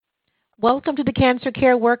Welcome to the Cancer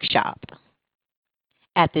Care Workshop.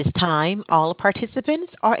 At this time, all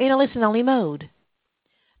participants are in a listen-only mode.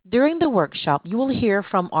 During the workshop, you will hear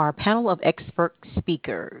from our panel of expert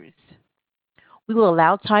speakers. We will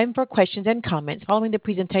allow time for questions and comments following the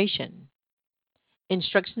presentation.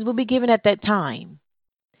 Instructions will be given at that time.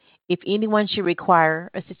 If anyone should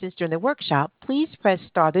require assistance during the workshop, please press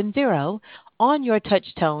star then 0 on your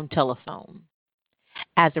touch-tone telephone.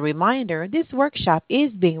 As a reminder, this workshop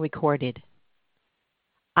is being recorded.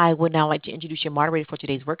 I would now like to introduce your moderator for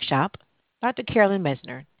today's workshop, Dr. Carolyn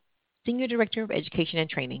Messner, Senior Director of Education and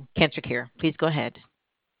Training, Cancer Care. Please go ahead.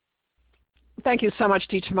 Thank you so much,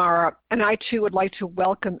 Dee Tamara. And I, too, would like to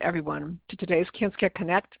welcome everyone to today's Cancer Care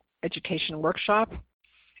Connect Education Workshop.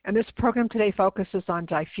 And this program today focuses on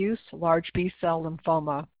diffuse large B-cell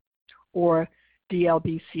lymphoma, or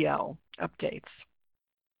DLBCL, updates.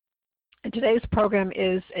 And today's program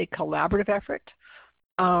is a collaborative effort,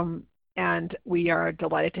 and we are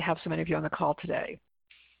delighted to have so many of you on the call today.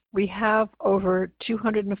 We have over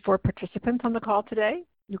 204 participants on the call today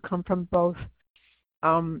who come from both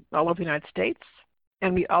all over the United States,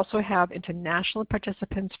 and we also have international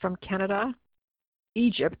participants from Canada,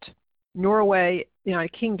 Egypt, Norway, the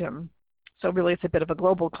United Kingdom, so really it's a bit of a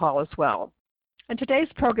global call as well. And today's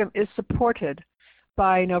program is supported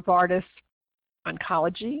by Novartis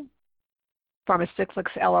Oncology,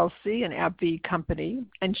 Pharmacyclics LLC, an AbbVie company,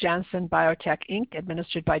 and Janssen Biotech Inc.,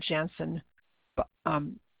 administered by Janssen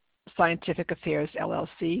Scientific Affairs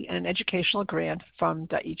LLC, and an educational grant from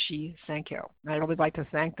Daiichi Sankyo. And I'd really like to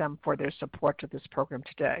thank them for their support of this program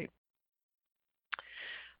today.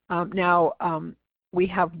 We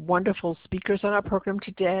have wonderful speakers on our program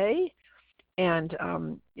today, and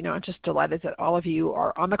I'm just delighted that all of you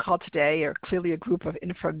are on the call today. Are clearly a group of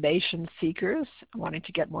information seekers wanting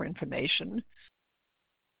to get more information.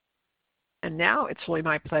 And now it's really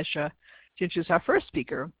my pleasure to introduce our first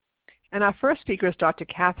speaker. And our first speaker is Dr.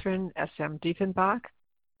 Catherine S.M. Diefenbach.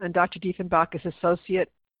 And Dr. Diefenbach is Associate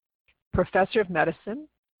Professor of Medicine,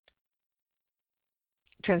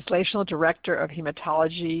 Translational Director of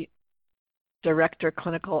Hematology, Director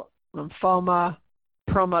Clinical Lymphoma,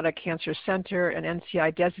 Perlmutter Cancer Center, and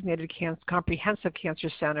NCI Designated Comprehensive Cancer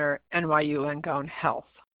Center, NYU Langone Health.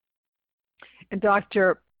 And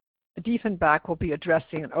Dr. Diefenbach will be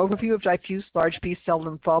addressing an overview of diffuse large B-cell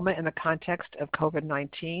lymphoma in the context of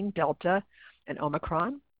COVID-19, Delta, and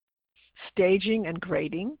Omicron, staging and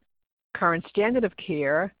grading, current standard of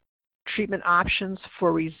care, treatment options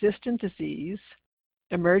for resistant disease,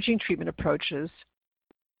 emerging treatment approaches,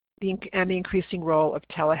 and the increasing role of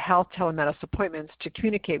telehealth, telemedicine appointments to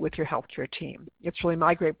communicate with your healthcare team. It's really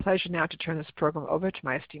my great pleasure now to turn this program over to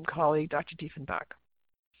my esteemed colleague, Dr. Diefenbach.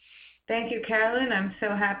 Thank you, Carolyn. I'm so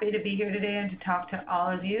happy to be here today and to talk to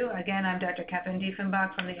all of you. Again, I'm Dr. Catherine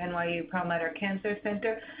Diefenbach from the NYU Perlmutter Cancer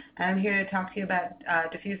Center, and I'm here to talk to you about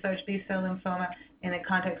diffuse large B-cell lymphoma in the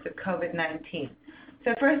context of COVID-19.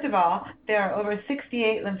 So first of all, there are over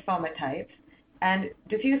 68 lymphoma types, and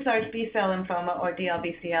diffuse large B-cell lymphoma, or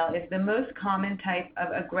DLBCL, is the most common type of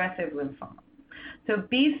aggressive lymphoma. So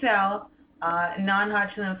B-cell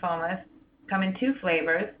non-Hodgkin lymphomas come in two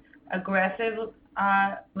flavors: aggressive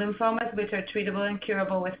lymphomas, which are treatable and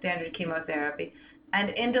curable with standard chemotherapy, and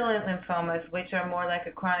indolent lymphomas, which are more like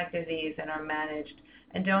a chronic disease and are managed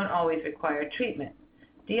and don't always require treatment.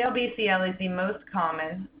 DLBCL is the most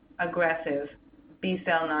common aggressive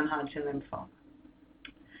B-cell non-Hodgkin lymphoma.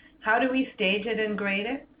 How do we stage it and grade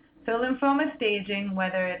it? So lymphoma staging,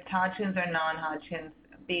 whether it's Hodgkin's or non-Hodgkin's,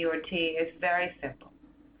 B or T, is very simple.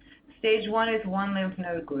 Stage 1 is one lymph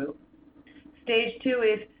node group. Stage 2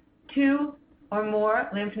 is two or more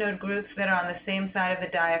lymph node groups that are on the same side of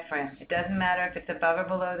the diaphragm. It doesn't matter if it's above or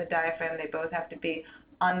below the diaphragm, they both have to be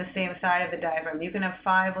on the same side of the diaphragm. You can have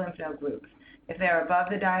 5 lymph node groups. If they're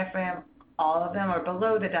above the diaphragm, all of them are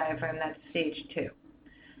below the diaphragm, that's stage 2.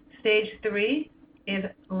 Stage 3 is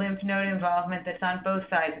lymph node involvement that's on both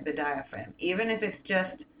sides of the diaphragm. Even if it's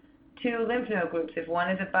just 2 lymph node groups, if one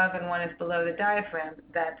is above and one is below the diaphragm,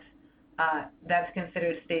 that's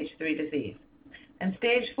considered stage 3 disease. And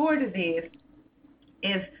stage 4 disease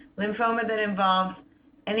is lymphoma that involves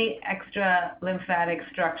any extra lymphatic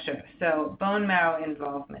structure, so bone marrow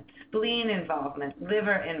involvement, spleen involvement,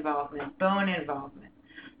 liver involvement, bone involvement.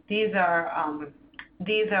 These are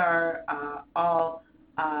all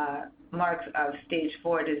marks of stage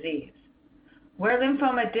 4 disease. Where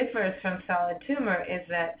lymphoma differs from solid tumor is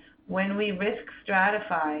that when we risk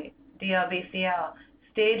stratify DLBCL,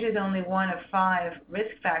 stage is only one of 5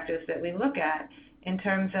 risk factors that we look at in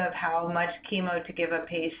terms of how much chemo to give a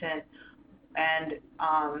patient and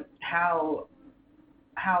how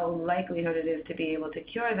how likelihood it is to be able to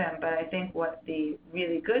cure them, but I think what the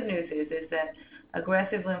really good news is that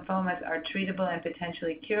aggressive lymphomas are treatable and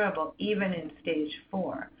potentially curable even in stage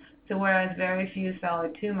 4. So whereas very few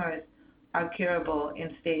solid tumors are curable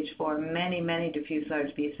in stage 4, many diffuse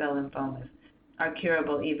large B-cell lymphomas are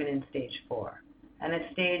curable even in stage 4. And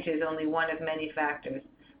that stage is only one of many factors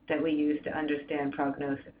that we use to understand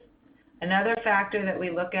prognosis. Another factor that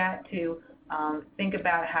we look at to think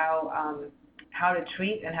about how to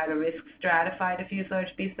treat and how to risk stratify diffuse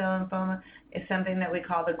large B-cell lymphoma is something that we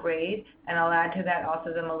call the grade, and I'll add to that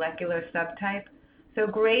also the molecular subtype. So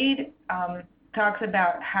grade talks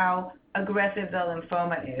about how aggressive the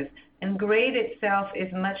lymphoma is, and grade itself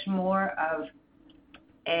is much more of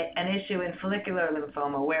an issue in follicular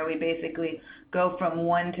lymphoma, where we basically go from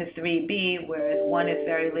 1 to 3B, whereas 1 is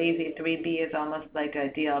very lazy, 3B is almost like a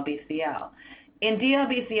DLBCL. In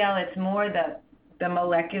DLBCL, it's more the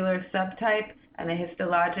molecular subtype and the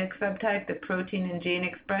histologic subtype, the protein and gene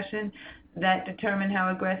expression, that determine how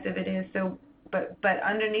aggressive it is. So, but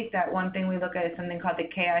underneath that, one thing we look at is something called the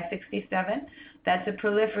Ki-67. That's a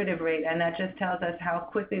proliferative rate, and that just tells us how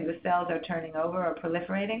quickly the cells are turning over or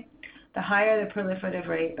proliferating. The higher the proliferative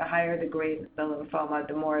rate, the higher the grade of the lymphoma,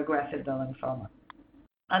 the more aggressive the lymphoma.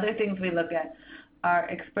 Other things we look at are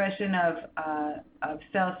expression of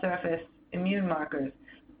cell surface immune markers,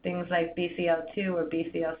 things like BCL2 or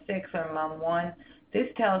BCL6 or MUM1. This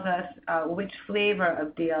tells us which flavor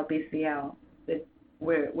of DLBCL that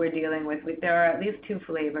we're dealing with. There are at least 2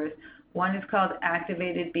 flavors. One is called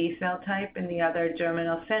activated B cell type and the other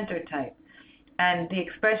germinal center type. And the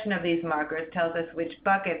expression of these markers tells us which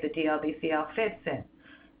bucket the DLBCL fits in.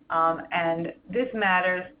 And this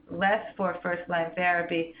matters less for first-line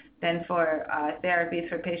therapy than for therapies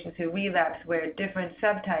for patients who relapse, where different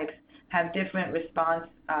subtypes have different response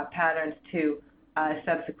patterns to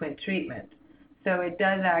subsequent treatment. So it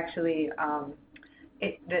does actually,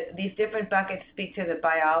 these different buckets speak to the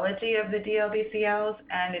biology of the DLBCLs,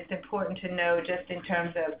 and it's important to know just in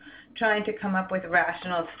terms of trying to come up with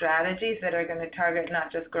rational strategies that are going to target not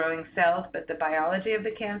just growing cells, but the biology of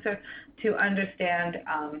the cancer, to understand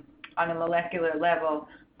on a molecular level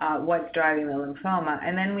what's driving the lymphoma.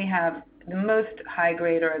 And then we have the most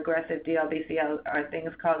high-grade or aggressive DLBCLs are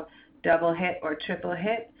things called double hit or triple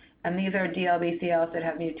hit, and these are DLBCLs that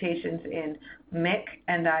have mutations in MYC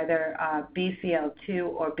and either BCL2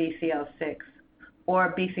 or BCL6,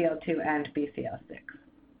 or BCL2 and BCL6.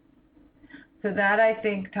 So that, I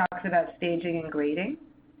think, talks about staging and grading.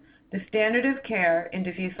 The standard of care in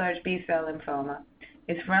diffuse large B-cell lymphoma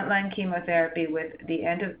is frontline chemotherapy with the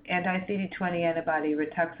anti-CD20 antibody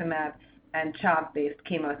rituximab and CHOP-based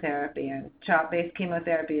chemotherapy. And CHOP-based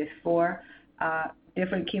chemotherapy is 4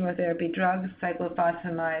 different chemotherapy drugs: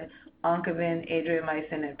 cyclophosphamide, oncovin,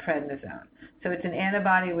 adriamycin, and prednisone. So it's an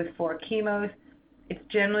antibody with 4 chemos. It's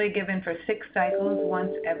generally given for 6 cycles,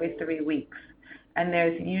 once every 3 weeks. And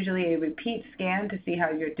there's usually a repeat scan to see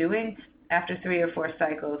how you're doing after 3 or 4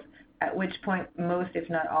 cycles, at which point most, if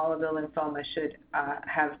not all, of the lymphoma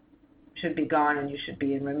should be gone and you should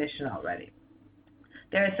be in remission already.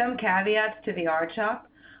 There are some caveats to the R-CHOP,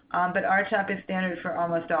 but R-CHOP is standard for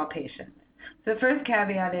almost all patients. So the first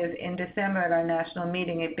caveat is, in December at our national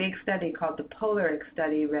meeting, a big study called the POLARIX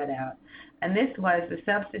study read out. And this was the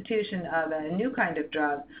substitution of a new kind of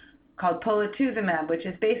drug called polatuzumab, which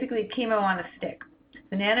is basically chemo on a stick.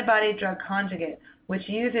 It's an antibody-drug conjugate, which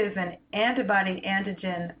uses an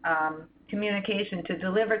antibody-antigen communication to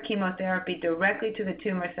deliver chemotherapy directly to the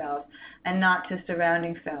tumor cells and not to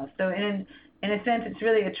surrounding cells. So in a sense, it's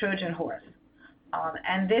really a Trojan horse.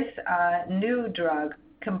 And this new drug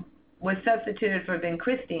was substituted for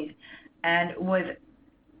vincristine and was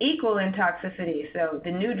equal in toxicity. So the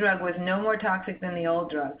new drug was no more toxic than the old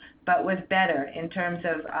drug, but was better in terms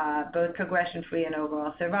of both progression-free and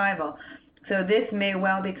overall survival. So this may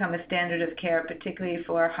well become a standard of care, particularly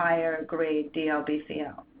for higher grade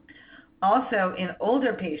DLBCL. Also, in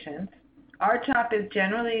older patients, R-CHOP is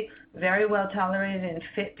generally very well tolerated in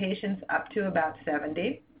fit patients up to about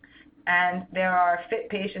 70. And there are fit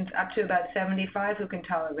patients up to about 75 who can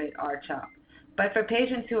tolerate R-CHOP. But for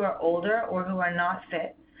patients who are older or who are not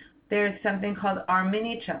fit, there's something called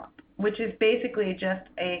R-mini-CHOP, which is basically just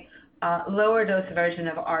a lower dose version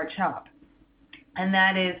of R-CHOP. And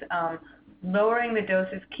that is lowering the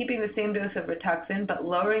doses, keeping the same dose of Rituxan, but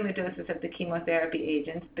lowering the doses of the chemotherapy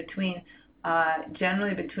agents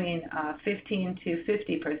generally between 15 to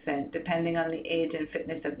 50%, depending on the age and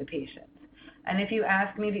fitness of the patient. And if you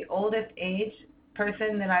ask me the oldest age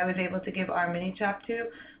person that I was able to give R-mini-CHOP to,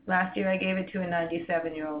 last year I gave it to a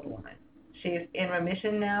 97-year-old woman. She's in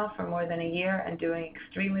remission now for more than a year and doing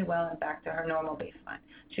extremely well and back to her normal baseline.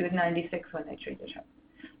 She was 96 when they treated her.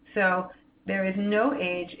 So there is no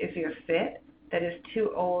age, if you're fit, that is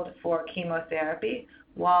too old for chemotherapy.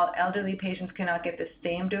 While elderly patients cannot get the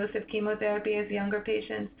same dose of chemotherapy as younger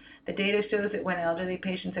patients, the data shows that when elderly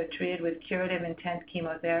patients are treated with curative intent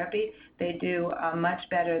chemotherapy, they do much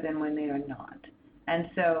better than when they are not. And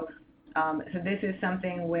so this is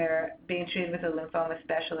something where being treated with a lymphoma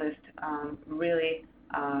specialist really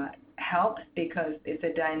helps, because it's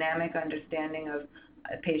a dynamic understanding of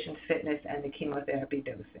a patient's fitness and the chemotherapy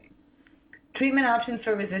dosing. Treatment options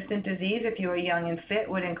for resistant disease, if you are young and fit,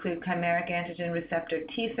 would include chimeric antigen receptor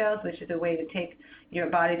T cells, which is a way to take your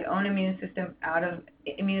body's own immune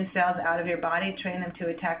cells out of your body, train them to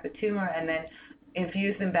attack the tumor, and then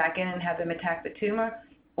infuse them back in and have them attack the tumor.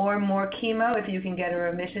 Or more chemo, if you can get a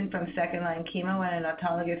remission from second-line chemo and an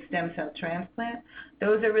autologous stem cell transplant.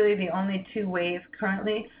 Those are really the only two ways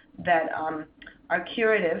currently that are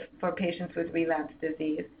curative for patients with relapsed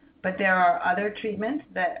disease. But there are other treatments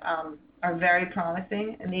that are very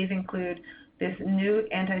promising, and these include this new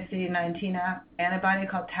anti-CD19 antibody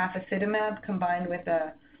called tafasitamab combined with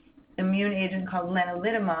an immune agent called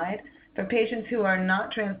lenalidomide for patients who are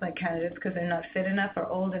not transplant candidates because they're not fit enough or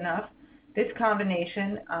old enough. This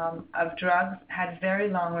combination of drugs had very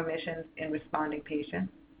long remissions in responding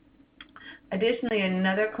patients. Additionally,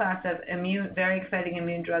 another class of very exciting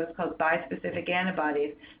immune drugs called bispecific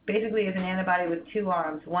antibodies basically is an antibody with two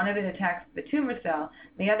arms. One of it attacks the tumor cell,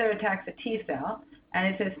 the other attacks a T cell, and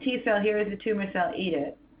it says T cell, here is a tumor cell, eat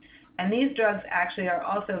it. And these drugs actually are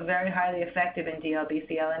also very highly effective in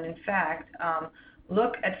DLBCL, and in fact,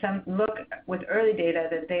 look with early data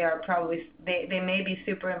that they may be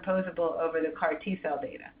superimposable over the CAR T cell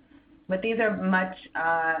data. But these are much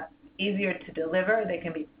easier to deliver. They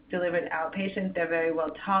can be delivered outpatient. They're very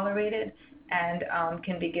well tolerated and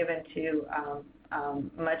can be given to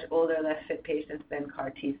much older, less fit patients than CAR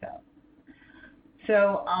T cells.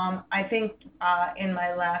 So I think in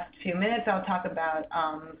my last few minutes I'll talk about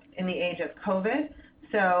in the age of COVID.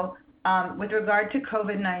 So with regard to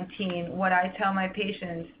COVID-19, what I tell my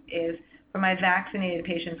patients is, for my vaccinated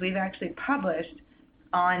patients, we've actually published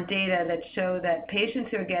on data that show that patients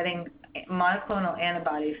who are getting monoclonal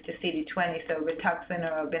antibodies to CD20, so Rituxan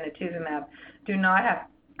or obinutuzumab, do not have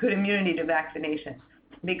good immunity to vaccination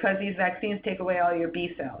because these vaccines take away all your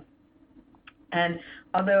B cells. And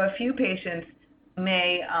although a few patients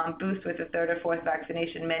may boost with a third or fourth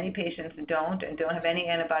vaccination, many patients don't and don't have any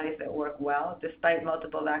antibodies that work well despite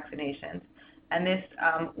multiple vaccinations. And this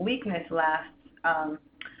weakness lasts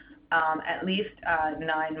at least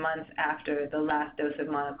 9 months after the last dose of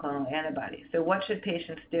monoclonal antibodies. So what should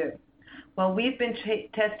patients do? Well, we've been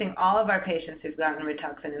testing all of our patients who've gotten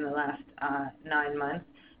Rituxan in the last 9 months,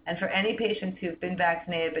 and for any patients who've been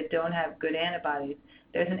vaccinated but don't have good antibodies,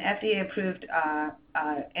 there's an FDA-approved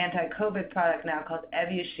anti-COVID product now called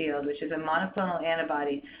Evusheld, which is a monoclonal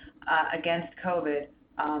antibody against COVID,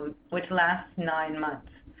 which lasts 9 months.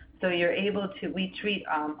 So you're able to, we treat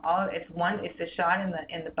it's a shot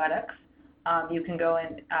in the buttocks. You can go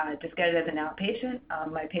and just get it as an outpatient.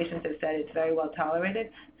 My patients have said it's very well tolerated.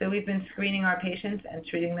 So we've been screening our patients and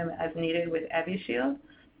treating them as needed with Evusheld.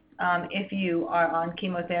 If you are on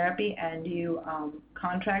chemotherapy and you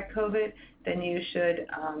contract COVID, then you should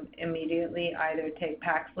immediately either take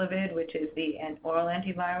Paxlovid, which is the oral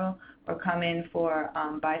antiviral, or come in for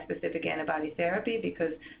bispecific antibody therapy,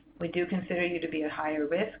 because we do consider you to be at higher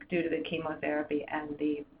risk due to the chemotherapy and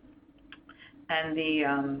the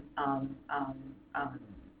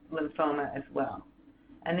lymphoma as well.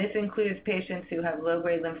 And this includes patients who have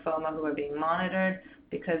low-grade lymphoma who are being monitored,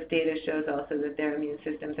 because data shows also that their immune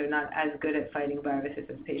systems are not as good at fighting viruses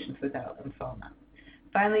as patients without lymphoma.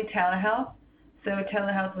 Finally, telehealth. So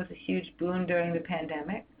telehealth was a huge boon during the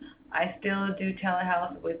pandemic. I still do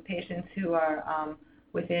telehealth with patients who are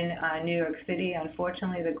within New York City.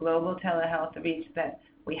 Unfortunately, the global telehealth reach that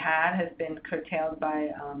we had has been curtailed by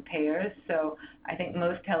payers. So I think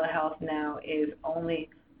most telehealth now is only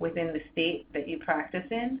within the state that you practice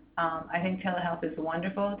in. I think telehealth is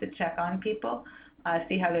wonderful to check on people,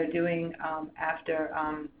 see how they're doing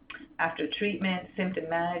after treatment, symptom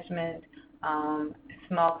management,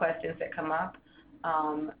 small questions that come up.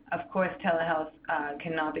 Of course, telehealth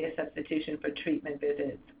cannot be a substitution for treatment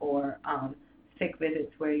visits or sick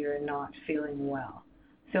visits where you're not feeling well.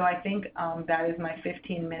 So I think that is my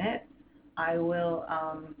 15 minutes. I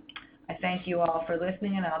thank you all for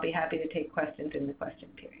listening, and I'll be happy to take questions in the question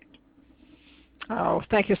period. Oh,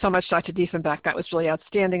 thank you so much, Dr. Diefenbach. That was really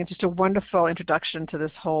outstanding and just a wonderful introduction to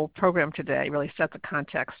this whole program today. It really set the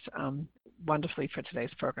context wonderfully for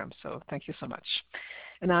today's program. So thank you so much.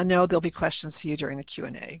 And I know there'll be questions for you during the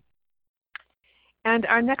Q&A. And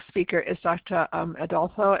our next speaker is Dr.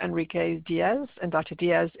 Adolfo Enrique Diaz, and Dr.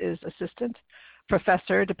 Diaz is Assistant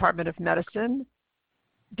Professor, Department of Medicine,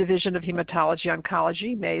 Division of Hematology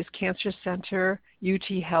Oncology, Mays Cancer Center,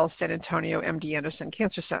 UT Health San Antonio MD Anderson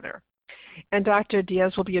Cancer Center. And Dr.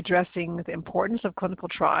 Diaz will be addressing the importance of clinical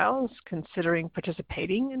trials, considering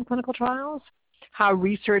participating in clinical trials, how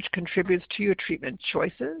research contributes to your treatment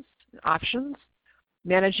choices, options,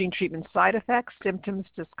 managing treatment side effects, symptoms,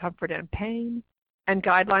 discomfort, and pain, and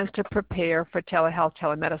guidelines to prepare for telehealth,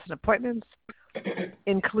 telemedicine appointments,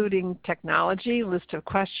 including technology, list of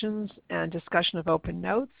questions, and discussion of open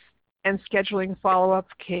notes, and scheduling follow-up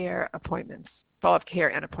care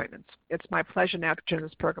and appointments. It's my pleasure now to turn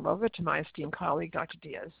this program over to my esteemed colleague, Dr.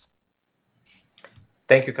 Diaz.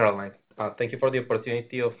 Thank you, Caroline. Thank you for the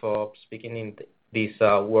opportunity of speaking in this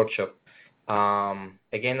workshop.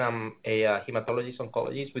 Again, I'm a hematologist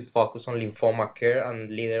oncologist with focus on lymphoma care and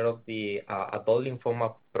leader of the adult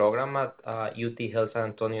lymphoma program at UT Health San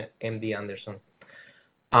Antonio MD Anderson.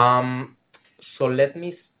 So let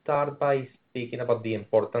me start by speaking about the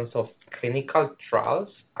importance of clinical trials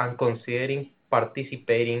and considering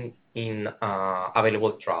participating in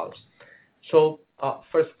available trials. So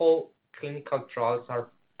first of all, clinical trials are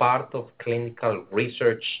part of clinical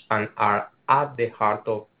research and are at the heart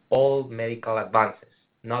of all medical advances,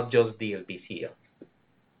 not just DLBCL.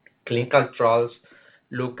 Clinical trials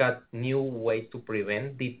look at new ways to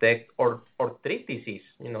prevent, detect, or treat disease,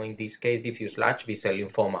 in this case, diffuse large B-cell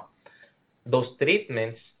lymphoma. Those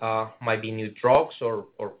treatments might be new drugs or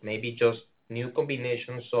maybe just new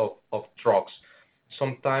combinations of drugs.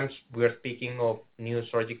 Sometimes we are speaking of new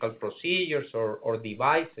surgical procedures or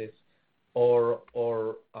devices, or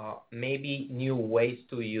maybe new ways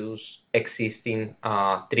to use existing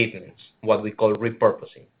treatments, what we call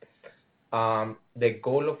repurposing. The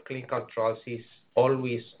goal of clinical trials is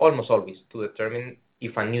almost always, to determine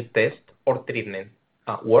if a new test or treatment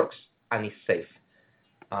works and is safe.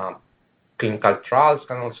 Clinical trials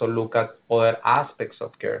can also look at other aspects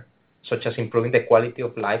of care, such as improving the quality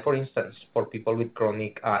of life, for instance, for people with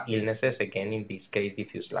chronic illnesses, again, in this case,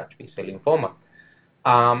 diffuse large B-cell lymphoma.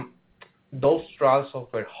 Those trials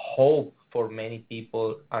offer hope for many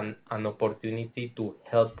people and an opportunity to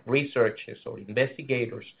help researchers or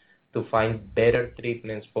investigators to find better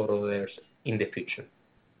treatments for others in the future.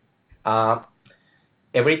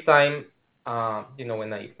 Every time,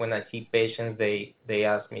 when I see patients, they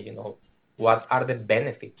ask me, what are the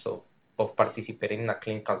benefits of participating in a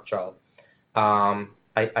clinical trial? I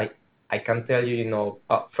can tell you,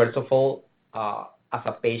 first of all, as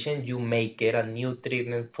a patient, you may get a new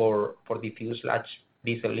treatment for diffuse large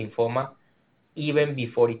B-cell lymphoma even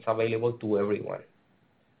before it's available to everyone.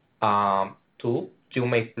 Two, you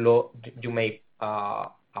may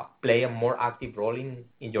play a more active role in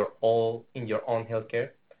your own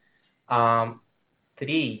healthcare.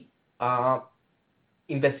 Three,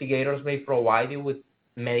 investigators may provide you with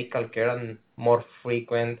medical care and more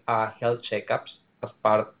frequent health checkups as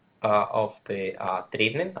part of the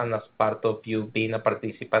treatment and as part of you being a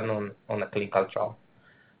participant on a clinical trial.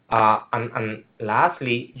 And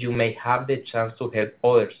lastly, you may have the chance to help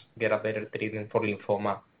others get a better treatment for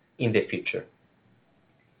lymphoma in the future.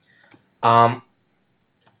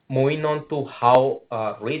 Moving on to how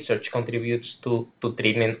research contributes to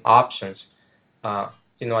treatment options. I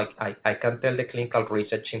can tell the clinical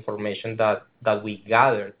research information that we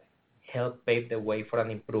gathered help pave the way for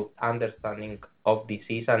an improved understanding of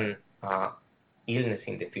disease and illness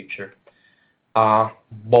in the future.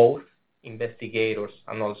 Both investigators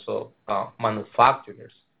and also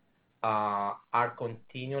manufacturers are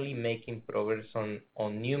continually making progress on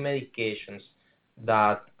new medications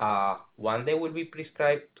that one day will be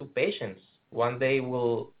prescribed to patients, one day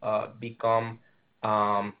will become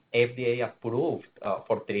FDA approved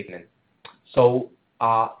for treatment. So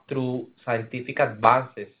through scientific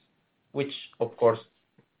advances, which of course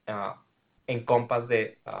encompass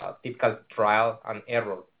the typical trial and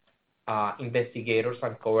error, investigators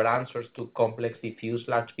uncover answers to complex diffuse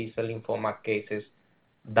large B-cell lymphoma cases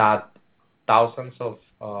that thousands of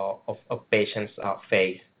patients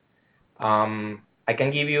face. I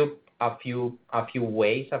can give you a few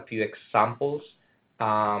ways, a few examples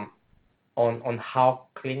on how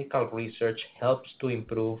clinical research helps to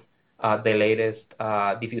improve the latest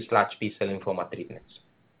diffuse large B-cell lymphoma treatments.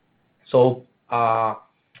 So,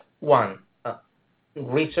 one,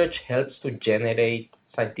 research helps to generate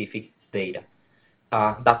scientific data.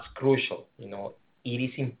 That's crucial. It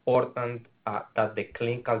is important that the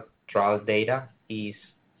clinical trial data is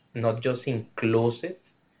not just inclusive,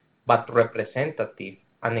 but representative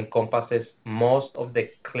and encompasses most of the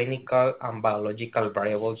clinical and biological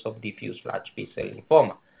variables of diffuse large B-cell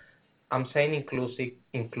lymphoma. I'm saying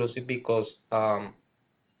inclusive because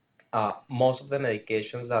most of the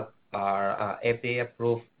medications that are FDA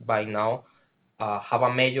approved by now have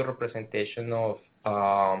a major representation of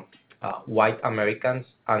white Americans,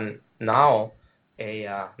 and now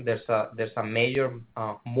there's a major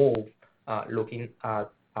move looking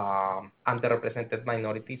at underrepresented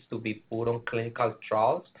minorities to be put on clinical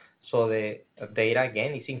trials. So the data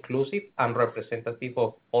again is inclusive and representative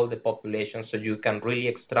of all the population, so you can really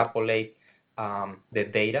extrapolate the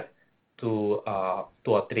data to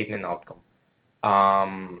a treatment outcome.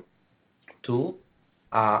 Two,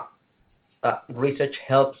 research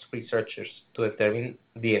helps researchers to determine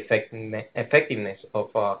the effectiveness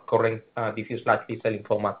of current diffuse large B-cell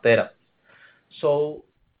lymphoma therapy. So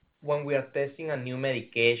when we are testing a new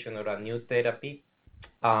medication or a new therapy,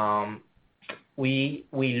 we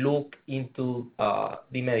look into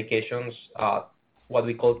the medication's what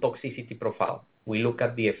we call toxicity profile. We look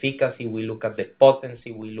at the efficacy, we look at the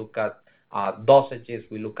potency, we look at dosages,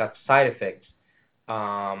 we look at side effects.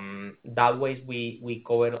 That way we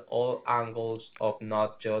cover all angles of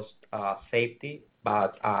not just safety,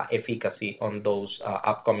 but efficacy on those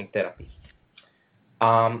upcoming therapies.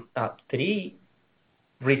 Three,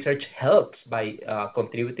 research helps by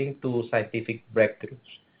contributing to scientific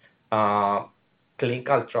breakthroughs.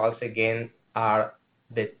 Clinical trials, again, are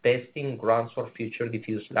the testing grounds for future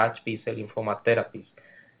diffuse large B-cell lymphoma therapies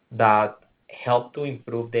that help to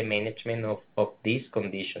improve the management of this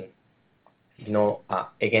condition.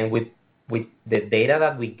 Again, with the data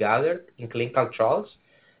that we gathered in clinical trials,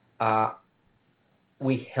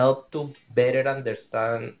 we help to better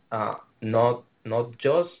understand not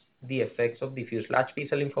just the effects of diffuse large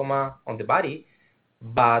B-cell lymphoma on the body,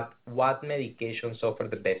 but what medications offer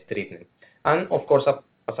the best treatment. And of course,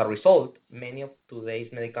 as a result, many of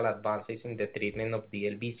today's medical advances in the treatment of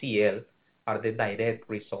DLBCL are the direct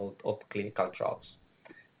result of clinical trials.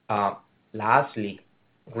 Lastly,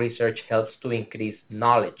 research helps to increase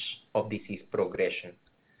knowledge of disease progression.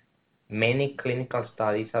 Many clinical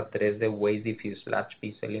studies address the ways diffuse large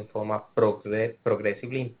B-cell lymphoma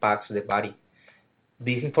progressively impacts the body.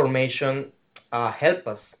 This information helps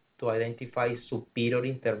us to identify superior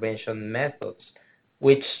intervention methods,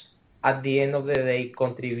 which at the end of the day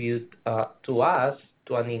contribute to us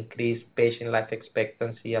to an increased patient life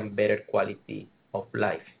expectancy and better quality of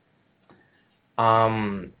life.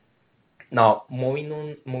 Now, moving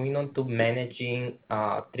on to managing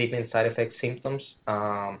treatment side effect symptoms,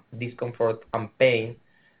 discomfort, and pain,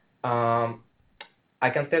 I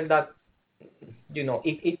can tell that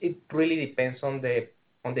it really depends on the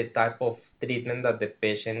type of treatment that the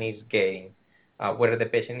patient is getting, whether the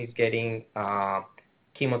patient is getting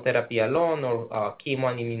chemotherapy alone or chemo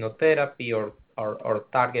and immunotherapy or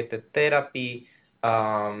targeted therapy.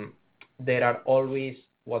 There are always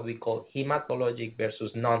what we call hematologic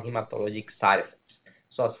versus non-hematologic side effects.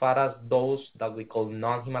 So as far as those that we call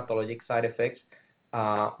non-hematologic side effects,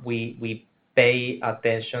 we pay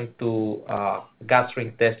attention to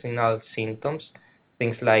gastrointestinal symptoms,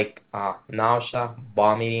 things like nausea,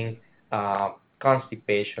 vomiting,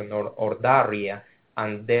 constipation, or diarrhea.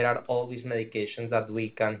 And there are always medications that we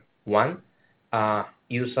can, one,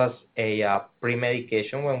 use as a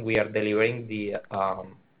pre-medication when we are delivering the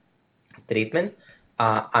treatment,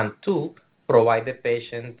 and two, provide the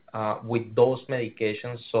patient with those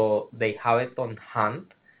medications so they have it on hand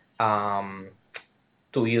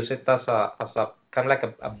to use it as a kind of like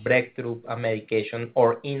a breakthrough medication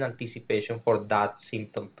or in anticipation for that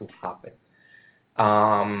symptom to happen.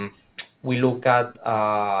 We look at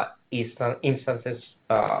instances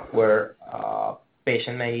where the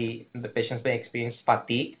patients may experience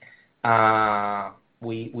fatigue.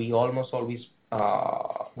 We almost always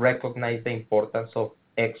recognize the importance of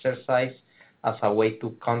exercise as a way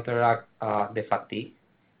to counteract the fatigue.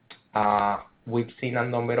 We've seen a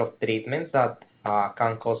number of treatments that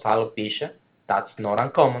can cause alopecia. That's not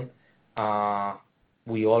uncommon.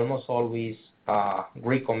 We almost always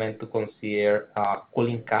recommend to consider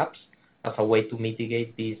cooling caps as a way to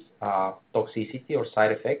mitigate this toxicity or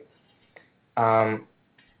side effect.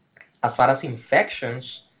 As far as infections,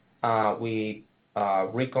 we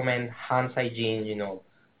recommend hand hygiene,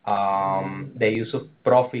 the use of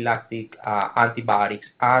prophylactic antibiotics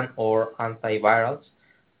and or antivirals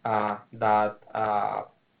that,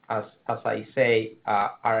 as I say,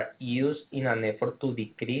 are used in an effort to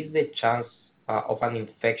decrease the chance of an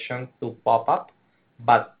infection to pop up,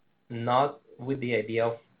 but not with the idea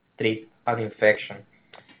of treat an infection.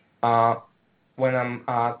 when I'm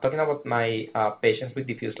talking about my patients with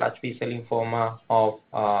diffuse large B-cell lymphoma of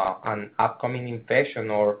an upcoming infection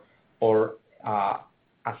or a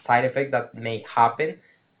side effect that may happen,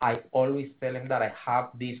 I always tell them that I have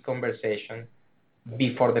this conversation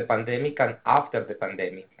before the pandemic and after the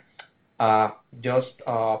pandemic. Just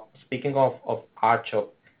speaking of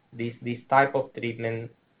R-CHOP, this type of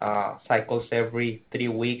treatment cycles every 3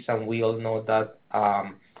 weeks, and we all know that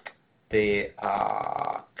the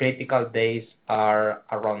critical days are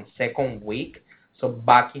around second week. So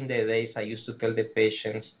back in the days, I used to tell the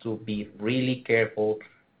patients to be really careful,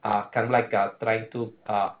 kind of like trying to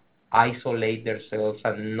isolate themselves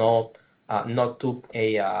and not to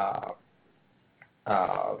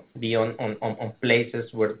be on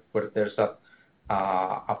places where there's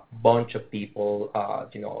a bunch of people,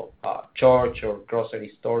 church or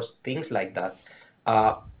grocery stores, things like that.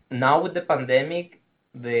 Now with the pandemic,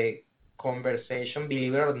 the conversation,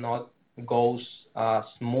 believe it or not, goes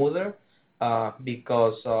smoother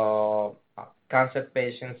because cancer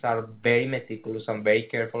patients are very meticulous and very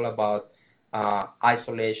careful about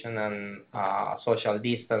isolation and social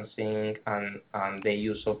distancing and the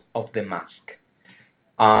use of the mask.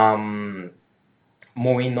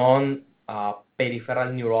 Moving on,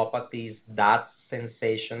 peripheral neuropathies, that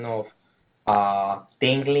sensation of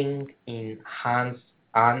tingling in hands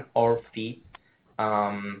and or feet,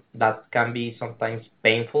 that can be sometimes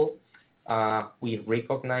painful. We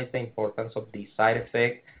recognize the importance of this side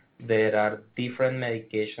effect. There are different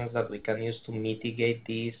medications that we can use to mitigate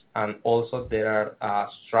this, and also there are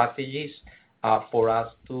strategies for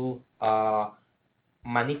us to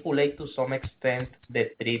manipulate to some extent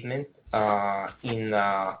the treatment in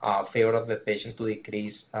favor of the patient to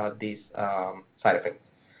decrease this side effect.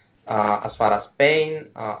 As far as pain,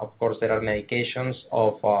 of course, there are medications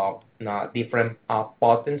of different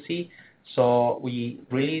potency. So we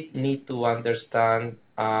really need to understand,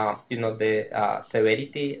 the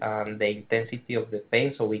severity and the intensity of the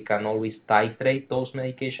pain, so we can always titrate those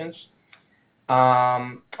medications.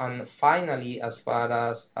 And finally, as far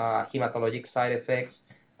as hematologic side effects,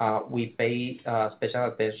 we pay special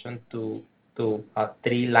attention to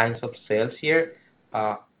 3 lines of cells here: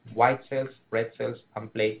 white cells, red cells,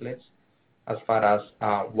 and platelets. As far as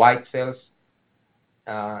white cells,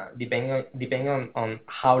 depending on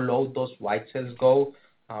how low those white cells go,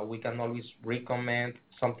 we can always recommend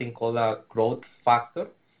something called a growth factor,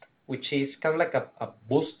 which is kind of like a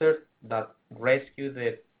booster that rescues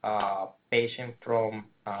the patient from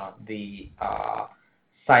the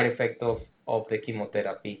side effect of the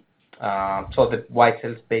chemotherapy. So the white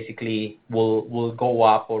cells basically will go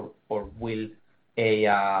up or will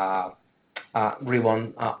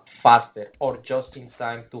rebound faster or just in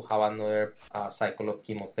time to have another cycle of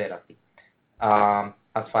chemotherapy.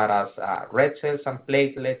 As far as red cells and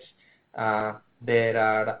platelets, there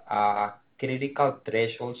are critical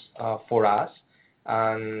thresholds for us,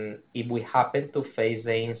 and if we happen to face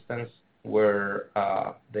the instance where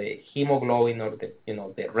the hemoglobin or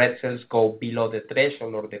the red cells go below the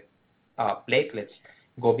threshold, or the platelets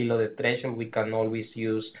go below the threshold, we can always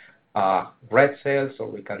use red cells, or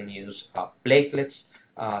we can use platelets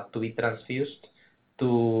to be transfused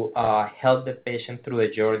to help the patient through a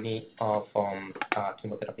journey of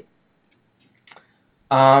chemotherapy.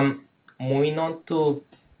 Moving on to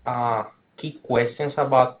key questions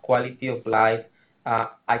about quality of life,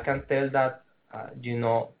 I can tell that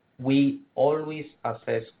we always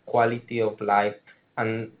assess quality of life,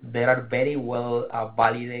 and there are very well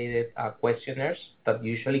validated questionnaires that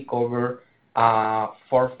usually cover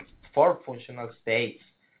four functional states: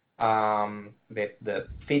 the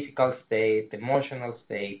physical state, the emotional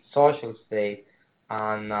state, social state,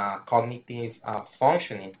 and cognitive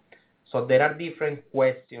functioning. So there are different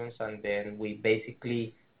questions, and then we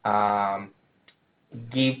basically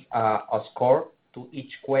give a score to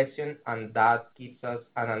each question, and that gives us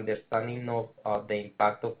an understanding of the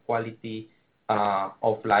impact of quality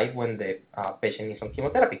of life when the patient is on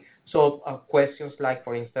chemotherapy. So questions like,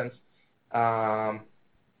 for instance,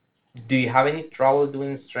 do you have any trouble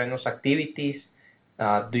doing strenuous activities?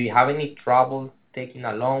 Do you have any trouble taking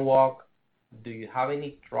a long walk? Do you have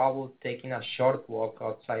any trouble taking a short walk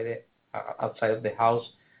outside of the house?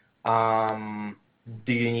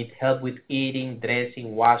 Do you need help with eating,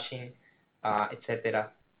 dressing, washing,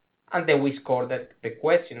 etc.? And then we score the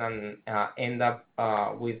question and end up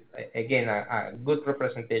with, again, a good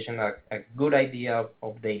representation, a good idea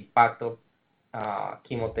of the impact of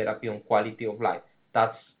chemotherapy on quality of life.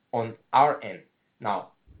 That's on our end. Now,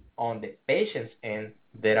 on the patient's end,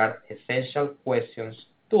 there are essential questions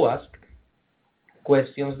to ask,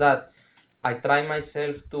 questions that I try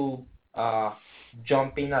myself to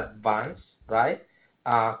jump in advance right?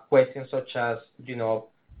 Questions such as,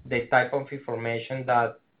 the type of information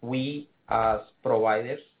that we as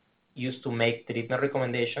providers use to make treatment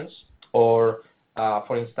recommendations, or,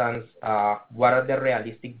 for instance, what are the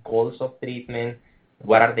realistic goals of treatment?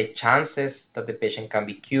 What are the chances that the patient can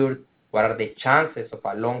be cured? What are the chances of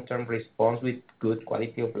a long-term response with good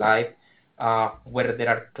quality of life? Whether there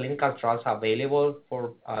are clinical trials available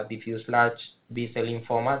for diffuse large B-cell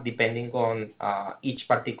lymphoma, depending on each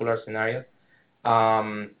particular scenario.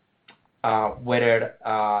 Whether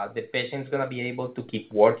the patient is going to be able to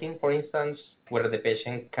keep working, for instance, whether the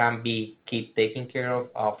patient can keep taking care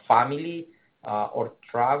of family or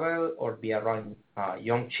travel or be around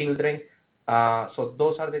young children. So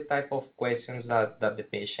those are the type of questions that the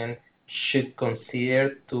patient should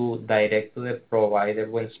consider to direct to the provider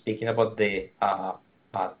when speaking about the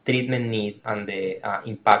treatment needs and the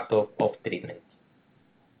impact of treatment.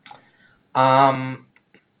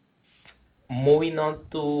 Moving on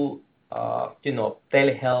to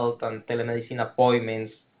telehealth and telemedicine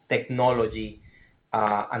appointments, technology,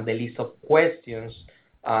 and the list of questions.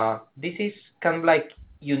 This is kind of like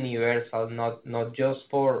universal, not just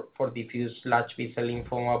for diffuse large B-cell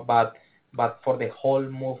lymphoma, but for the whole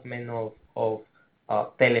movement of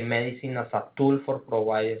telemedicine as a tool for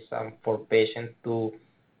providers and for patients to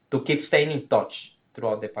keep staying in touch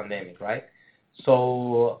throughout the pandemic, right?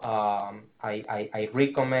 So I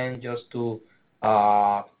recommend just to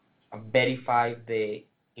verify the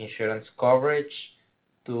insurance coverage,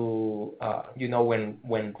 to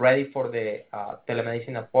when ready for the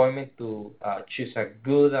telemedicine appointment, to choose a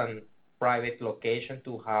good and private location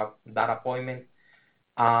to have that appointment,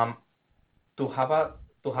 to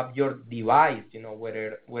have your device,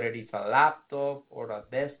 whether it's a laptop or a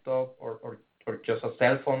desktop or just a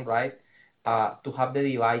cell phone, right? To have the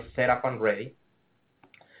device set up and ready,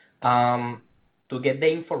 to get the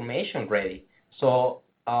information ready. So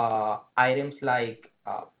items like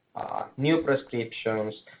new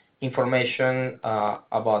prescriptions, information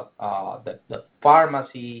about the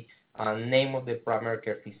pharmacy, name of the primary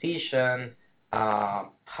care physician,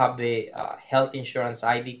 have the health insurance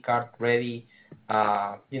ID card ready,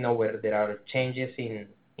 where there are changes in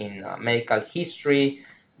medical history.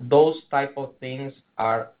 Those type of things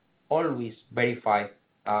are always verified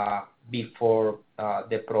before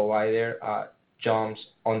the provider jumps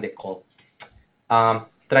on the call.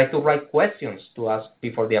 Try to write questions to ask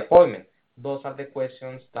before the appointment. Those are the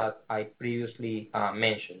questions that I previously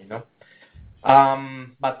mentioned,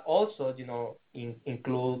 But also,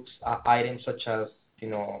 includes items such as,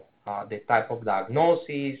 the type of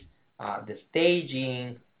diagnosis, the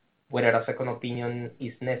staging, whether a second opinion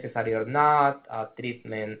is necessary or not,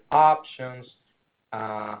 treatment options,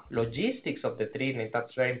 logistics of the treatment,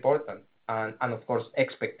 that's very important, and of course,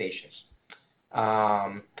 expectations.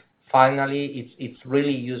 Finally, it's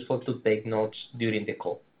really useful to take notes during the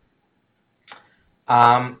call.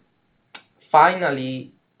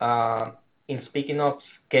 Finally, in speaking of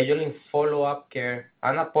scheduling follow-up care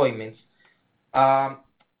and appointments,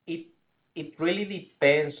 it really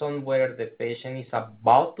depends on whether the patient is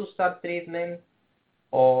about to start treatment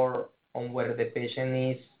or on whether the patient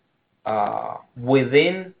is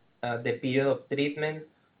within the period of treatment,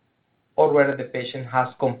 or whether the patient has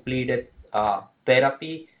completed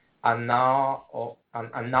therapy and now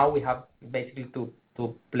we have basically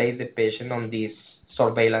to place the patient on this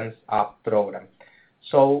surveillance program.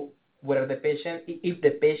 So whether if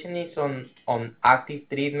the patient is on active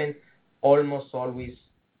treatment, almost always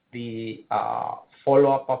the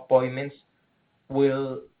follow-up appointments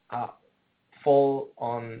will fall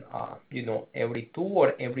on every 2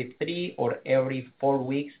 or every 3 or every 4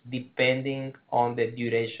 weeks, depending on the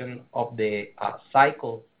duration of the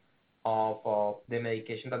cycle of the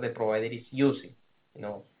medication that the provider is using.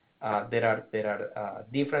 There are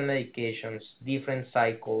different medications, different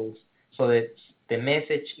cycles. So that the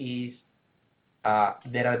message is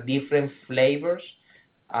there are different flavors,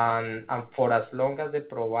 and for as long as the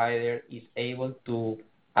provider is able to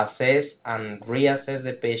assess and reassess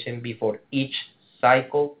the patient before each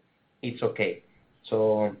cycle, it's okay.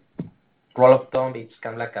 So rule of thumb, it's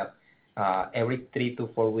kind of like every 3 to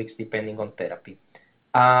 4 weeks, depending on therapy.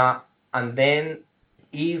 And then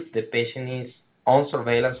if the patient is on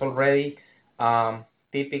surveillance already,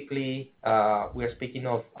 typically we're speaking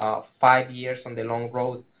of 5 years on the long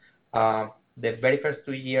road. The very first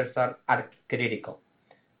 2 years are critical.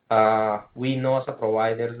 We know as a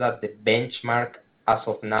provider that the benchmark as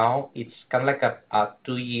of now, it's kind of like a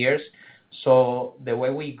 2 years. So the way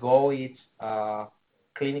we go is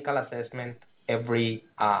clinical assessment every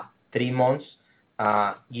 3 months,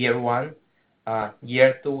 year 1.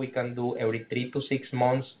 Year 2, we can do every 3 to 6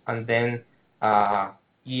 months, and then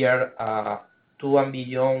year 2 and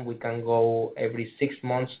beyond, we can go every 6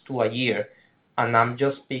 months to a year. And I'm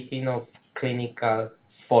just speaking of clinical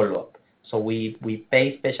follow-up. So we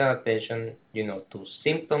pay special attention, to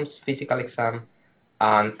symptoms, physical exam,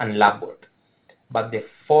 and lab work. But the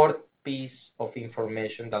fourth piece of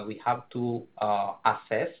information that we have to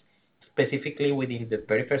assess, specifically within the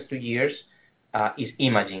very first 2 years, is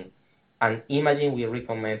imaging. And imaging we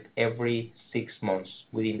recommend every 6 months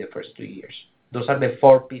within the first 2 years. Those are the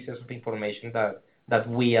 4 pieces of information that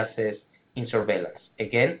we assess in surveillance.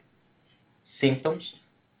 Again, symptoms,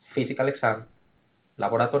 physical exam,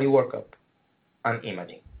 laboratory workup, and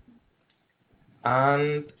imaging.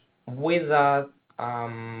 And with that,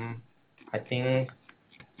 I think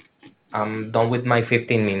I'm done with my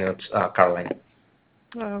 15 minutes, Caroline.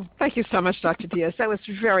 Oh, thank you so much, Dr. Diaz. That was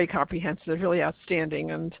very comprehensive, really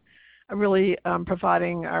outstanding, and really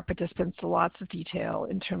providing our participants lots of detail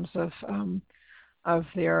in terms of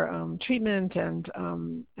their treatment and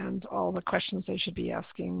all the questions they should be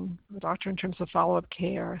asking the doctor in terms of follow-up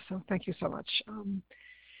care. So thank you so much.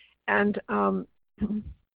 I'm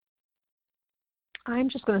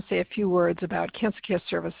just going to say a few words about cancer care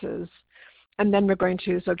services, and then we're going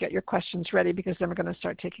to get your questions ready, because then we're going to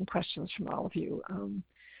start taking questions from all of you.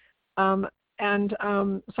 So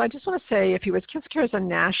I just want to say a few words. Cancer Care is a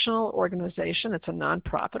national organization. It's a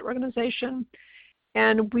nonprofit organization,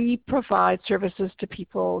 and we provide services to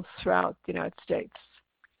people throughout the United States.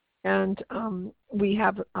 And we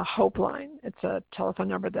have a Hope line. It's a telephone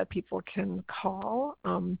number that people can call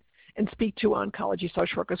and speak to oncology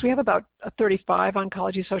social workers. We have about 35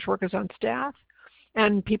 oncology social workers on staff,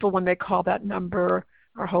 and people, when they call that number,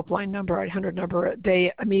 our Hope line number, our 800 number,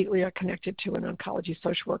 they immediately are connected to an oncology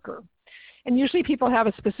social worker. And usually people have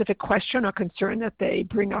a specific question or concern that they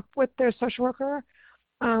bring up with their social worker,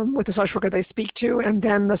 with the social worker they speak to, and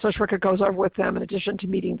then the social worker goes over with them, in addition to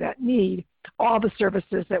meeting that need, all the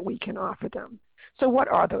services that we can offer them. So what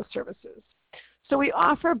are those services? So we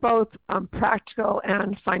offer both practical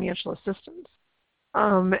and financial assistance,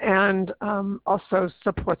 and also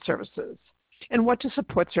support services. And what do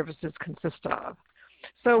support services consist of?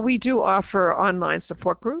 So we do offer online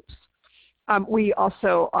support groups. We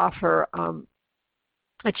also offer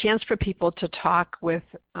a chance for people to talk with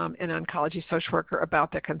an oncology social worker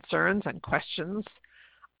about their concerns and questions.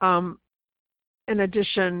 In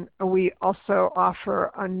addition, we also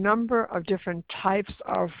offer a number of different types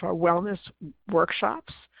of wellness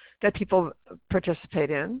workshops that people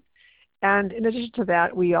participate in. And in addition to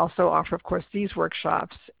that, we also offer, of course, these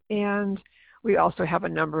workshops, and we also have a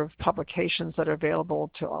number of publications that are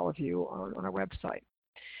available to all of you on our website.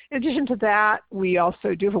 In addition to that, we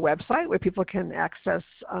also do have a website where people can access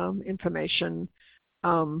information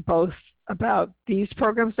both about these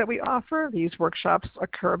programs that we offer. These workshops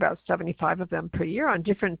occur, about 75 of them per year, on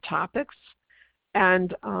different topics,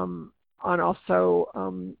 and on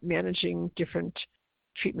also managing different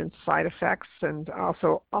treatment side effects, and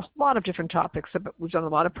also a lot of different topics. We've done a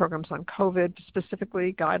lot of programs on COVID,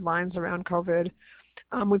 specifically guidelines around COVID.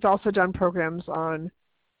 We've also done programs on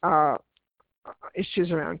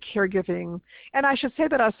issues around caregiving. And I should say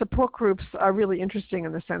that our support groups are really interesting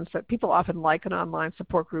in the sense that people often like an online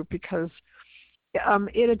support group because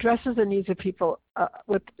it addresses the needs of people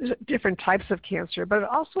with different types of cancer, but it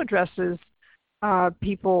also addresses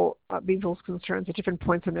people's concerns at different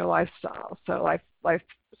points in their lifestyle, so life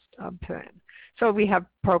plan. So we have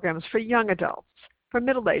programs for young adults, for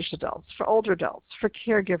middle-aged adults, for older adults, for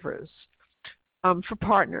caregivers, for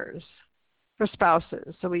partners, for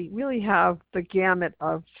spouses. So we really have the gamut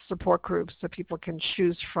of support groups that people can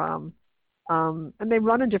choose from. And they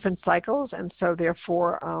run in different cycles, and so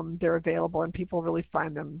therefore they're available, and people really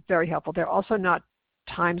find them very helpful. They're also not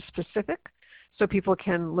time-specific, so people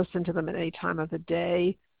can listen to them at any time of the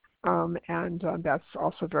day, and that's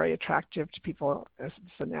also very attractive to people as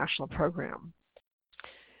it's a national program.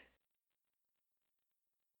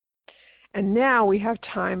 And now we have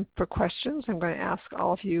time for questions. I'm going to ask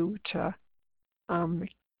all of you to I'm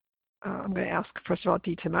going to ask, first of all,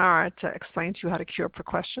 Dee Tamara to explain to you how to queue up for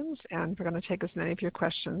questions, and we're going to take as many of your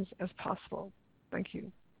questions as possible. Thank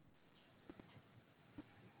you.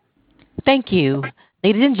 Thank you.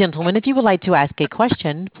 Ladies and gentlemen, if you would like to ask a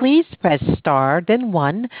question, please press star, then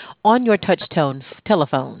 1 on your touch-tone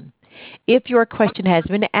telephone. If your question has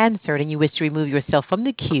been answered and you wish to remove yourself from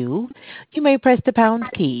the queue, you may press the pound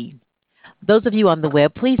key. Those of you on the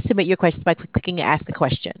web, please submit your questions by clicking Ask a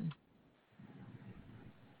Question.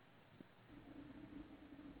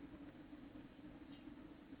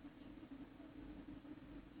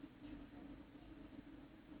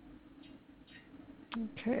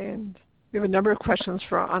 Okay, and we have a number of questions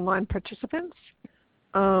for our online participants.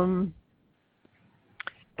 And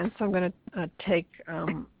so I'm going to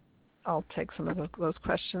I'll take some of those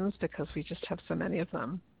questions because we just have so many of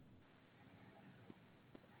them.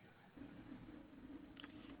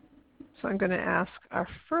 So I'm going to ask our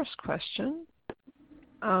first question.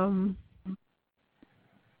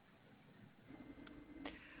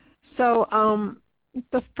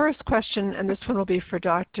 The first question, and this one will be for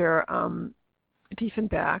Dr.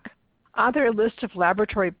 Diefenbach. Are there a list of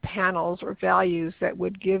laboratory panels or values that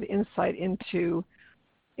would give insight into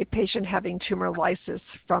a patient having tumor lysis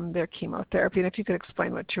from their chemotherapy? And if you could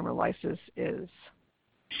explain what tumor lysis is.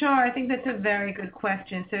 Sure, I think that's a very good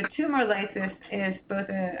question. So tumor lysis is both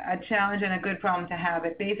a challenge and a good problem to have.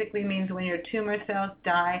 It basically means when your tumor cells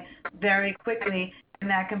die very quickly, and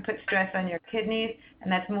that can put stress on your kidneys,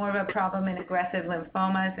 and that's more of a problem in aggressive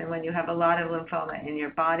lymphomas and when you have a lot of lymphoma in your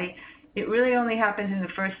body. It really only happens in the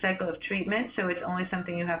first cycle of treatment, so it's only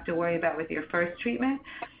something you have to worry about with your first treatment.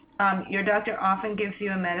 Your doctor often gives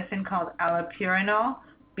you a medicine called allopurinol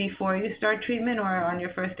before you start treatment or on your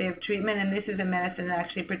first day of treatment, and this is a medicine that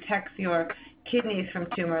actually protects your kidneys from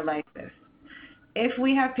tumor lysis. If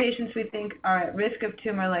we have patients we think are at risk of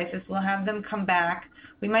tumor lysis, we'll have them come back.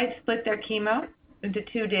 We might split their chemo into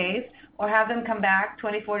 2 days or have them come back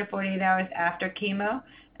 24 to 48 hours after chemo,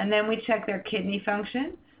 and then we check their kidney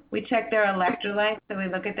function. We check their electrolytes, so we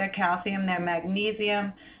look at their calcium, their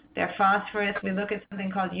magnesium, their phosphorus. We look at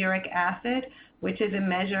something called uric acid, which is a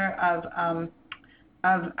measure of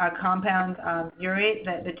a compound, urate,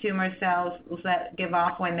 that the tumor cells give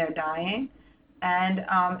off when they're dying. And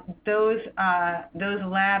those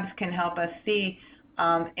labs can help us see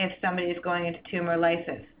if somebody is going into tumor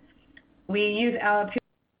lysis. We use allopurinol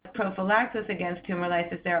as prophylaxis against tumor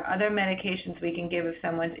lysis. There are other medications we can give if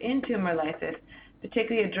someone's in tumor lysis,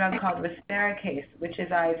 particularly a drug called Risperidone, which is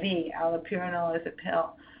IV. Allopurinol is a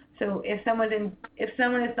pill. So if someone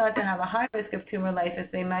is thought to have a high risk of tumor lysis,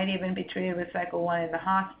 they might even be treated with cycle 1 in the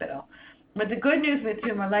hospital. But the good news with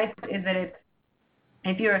tumor lysis is that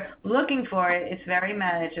if you're looking for it, it's very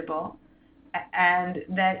manageable, and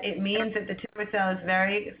that it means that the tumor cell is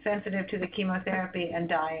very sensitive to the chemotherapy and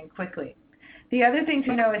dying quickly. The other thing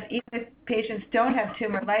to know is even if patients don't have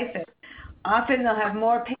tumor lysis, often they'll have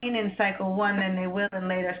more pain in cycle 1 than they will in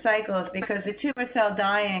later cycles because the tumor cell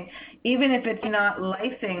dying, even if it's not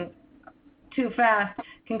lysing too fast,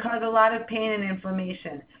 can cause a lot of pain and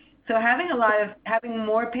inflammation. So having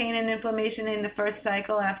more pain and inflammation in the first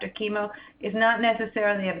cycle after chemo is not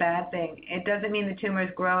necessarily a bad thing. It doesn't mean the tumor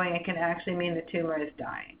is growing. It can actually mean the tumor is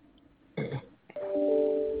dying.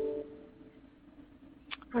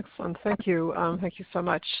 Excellent. Thank you. Thank you so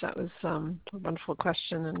much. That was a wonderful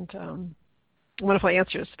question and wonderful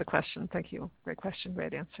answers to the question. Thank you. Great question.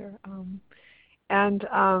 Great answer.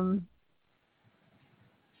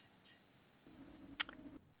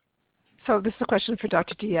 So this is a question for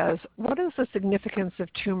Dr. Diaz. What is the significance of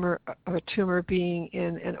a tumor being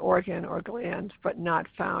in an organ or gland but not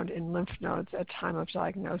found in lymph nodes at time of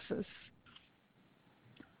diagnosis?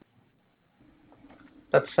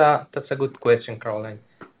 That's a good question, Caroline.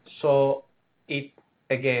 So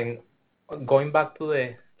again, going back to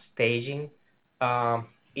the staging,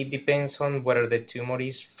 it depends on whether the tumor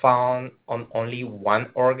is found on only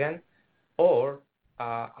one organ or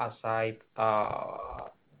aside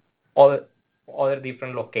other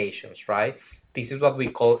different locations, right? This is what we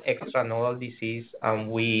call extranodal disease, and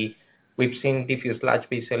we've seen diffuse large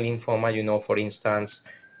B-cell lymphoma, for instance,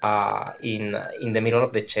 in the middle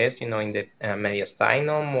of the chest, in the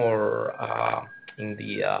mediastinum or in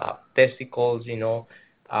the testicles,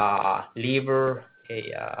 liver,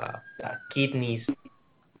 kidneys.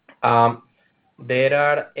 There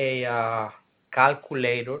are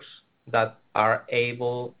calculators that are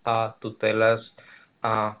able to tell us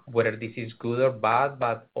whether this is good or bad,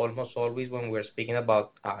 but almost always when we're speaking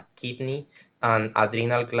about kidney and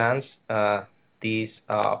adrenal glands, this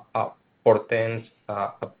portends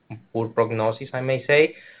a poor prognosis, I may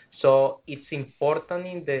say. So it's important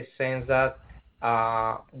in the sense that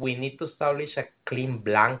we need to establish a clean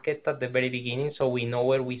blanket at the very beginning so we know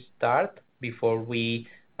where we start before we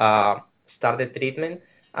start the treatment.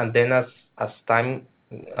 And then as time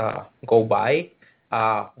go by,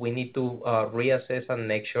 we need to reassess and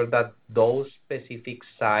make sure that those specific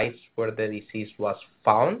sites where the disease was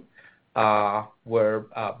found were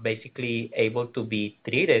basically able to be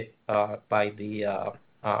treated by the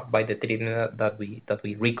treatment that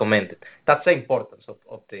we recommended. That's the importance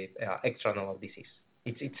of the extranodal disease.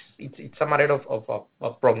 It's a matter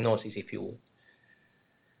of prognosis, if you will.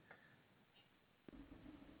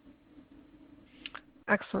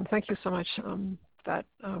 Excellent. Thank you so much, that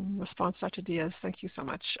response, Dr. Diaz. Thank you so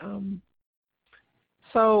much.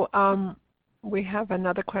 We have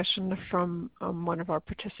another question from one of our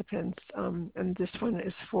participants, and this one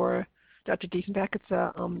is for Dr. Diefenbach. It's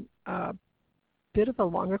a bit of a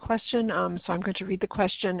longer question, so I'm going to read the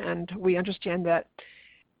question, and we understand that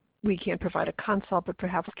we can't provide a consult, but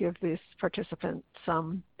perhaps give this participant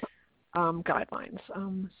some guidelines.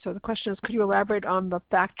 So the question is, could you elaborate on the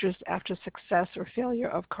factors after success or failure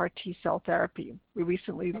of CAR T-cell therapy? We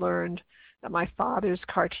recently learned that my father's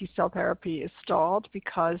CAR T-cell therapy is stalled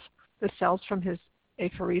because the cells from his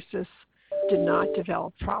apheresis did not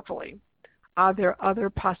develop properly. Are there other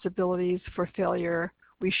possibilities for failure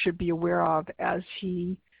we should be aware of as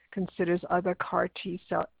he considers other CAR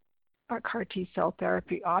T-cell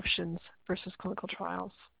therapy options versus clinical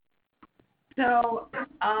trials? So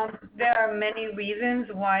there are many reasons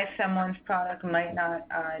why someone's product might not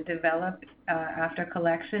develop after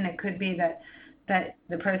collection. It could be that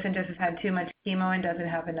the person just has had too much chemo and doesn't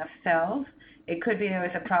have enough cells. It could be there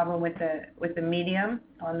was a problem with the medium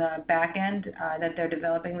on the back end that they're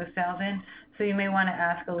developing the cells in. So you may want to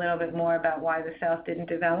ask a little bit more about why the cells didn't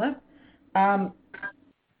develop.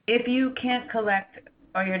 If you can't collect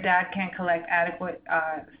or your dad can't collect adequate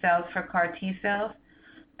cells for CAR T cells,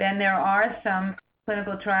 then there are some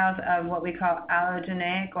clinical trials of what we call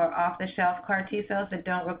allogeneic or off-the-shelf CAR T cells that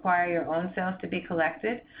don't require your own cells to be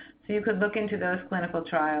collected. So you could look into those clinical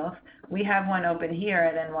trials. We have one open here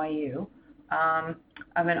at NYU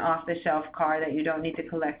of an off-the-shelf CAR that you don't need to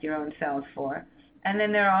collect your own cells for. And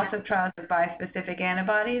then there are also trials of bispecific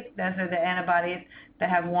antibodies. Those are the antibodies that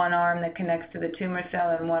have one arm that connects to the tumor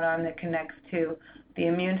cell and one arm that connects to the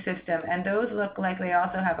immune system. And those look like they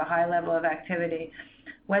also have a high level of activity.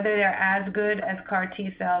 Whether they're as good as CAR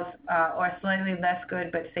T cells or slightly less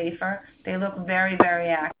good but safer, they look very, very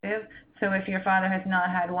active. So if your father has not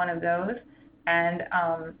had one of those and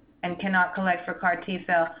cannot collect for CAR T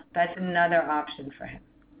cell, that's another option for him.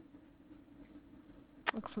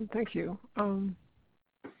 Excellent, thank you.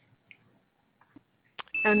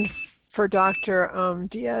 And for Dr.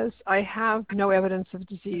 Diaz, I have no evidence of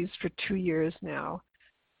disease for 2 years now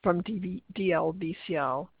from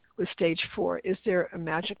DLBCL with stage 4. Is there a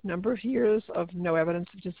magic number of years of no evidence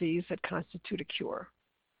of disease that constitute a cure?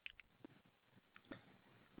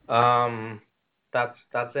 That's a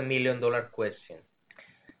 $1 million question.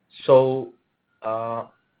 So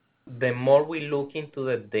the more we look into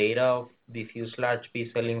the data of diffuse large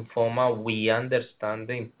B-cell lymphoma, we understand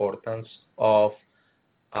the importance of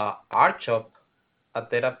R-CHOP, a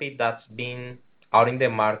therapy that's been out in the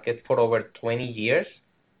market for over 20 years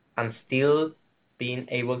and still being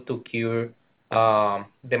able to cure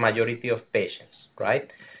the majority of patients, right?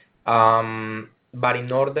 But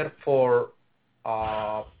in order for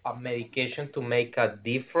a medication to make a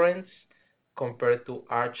difference compared to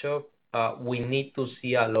R-CHOP, we need to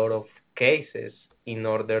see a lot of cases in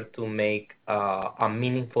order to make a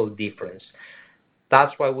meaningful difference.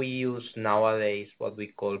 That's why we use nowadays what we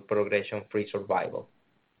call progression-free survival.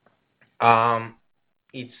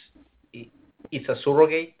 It's a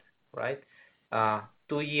surrogate, right?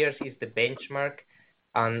 2 years is the benchmark,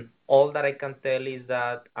 and all that I can tell is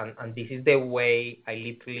that, and this is the way I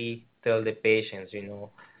literally tell the patients,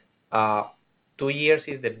 2 years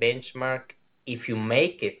is the benchmark. If you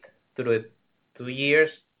make it through 2 years,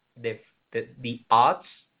 the odds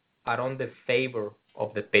are on the favor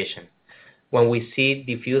of the patient. When we see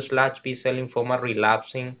diffuse large B-cell lymphoma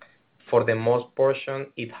relapsing, for the most portion,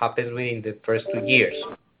 it happens within the first 2 years.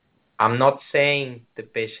 I'm not saying the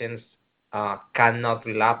patients cannot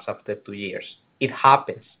relapse after 2 years. It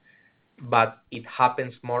happens, but it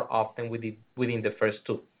happens more often within the first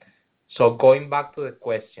 2. So going back to the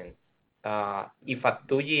question, if at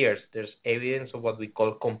 2 years there's evidence of what we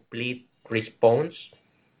call complete response,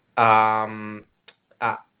 I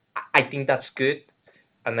think that's good,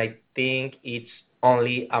 and I think it's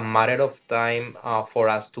only a matter of time for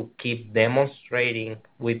us to keep demonstrating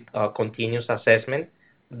with continuous assessment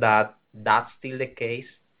that that's still the case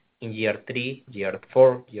in year 3, year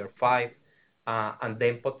 4, year 5, and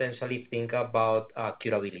then potentially think about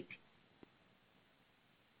curability.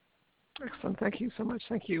 Excellent. Thank you so much.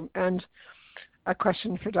 Thank you. And a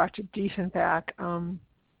question for Dr. Diefenbach.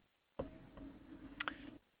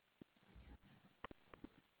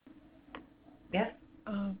 Yes?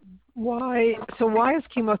 Why is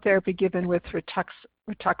chemotherapy given with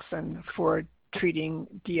Rituxan for treating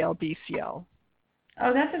DLBCL?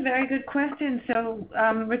 Oh, that's a very good question. So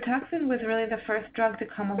Rituxan was really the first drug to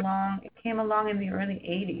come along. It came along in the early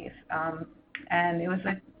 80s, and it was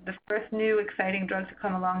the first new exciting drug to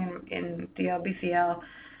come along in DLBCL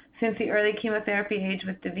since the early chemotherapy age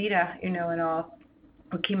with DaVita, and all.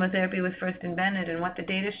 chemotherapy was first invented. And what the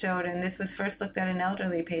data showed, and this was first looked at in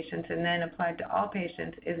elderly patients and then applied to all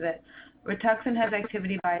patients, is that Rituxan has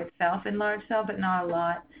activity by itself in large cell, but not a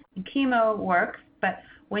lot. And chemo works, but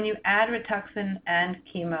when you add Rituxan and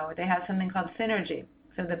chemo, they have something called synergy,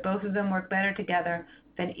 so that both of them work better together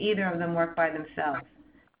than either of them work by themselves.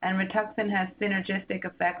 And Rituxan has synergistic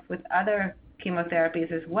effects with other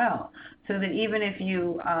chemotherapies as well, so that even if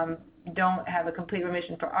you don't have a complete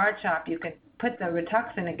remission for R-CHOP, you can put the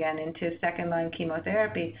Rituxan again into second-line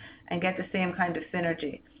chemotherapy and get the same kind of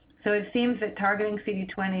synergy. So it seems that targeting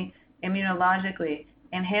CD20 immunologically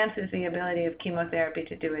enhances the ability of chemotherapy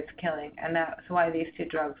to do its killing, and that's why these two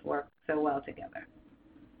drugs work so well together.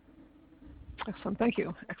 Excellent. Thank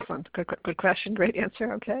you. Excellent. Good question. Great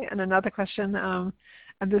answer. Okay. And another question, and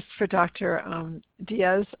this is for Dr.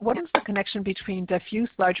 Diaz. What is the connection between diffuse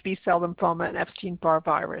large B-cell lymphoma and Epstein-Barr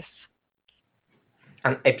virus?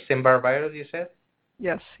 And Epstein-Barr virus, you said?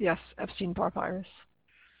 Yes, Epstein-Barr virus.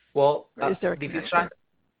 Well, is there a connection?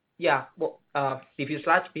 Diffuse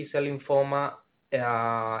large B-cell lymphoma,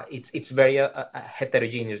 it's very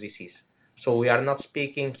heterogeneous disease. So we are not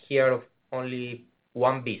speaking here of only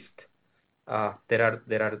one beast. There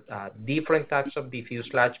are different types of diffuse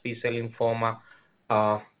large B-cell lymphoma,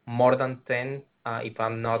 more than 10, if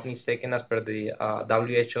I'm not mistaken, as per the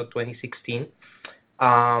WHO 2016.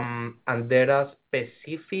 And there are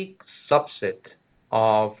specific subset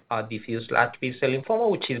of diffuse large B-cell lymphoma,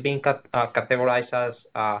 which is being categorized as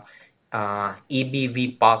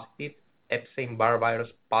EBV positive, Epstein-Barr virus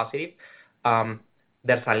positive.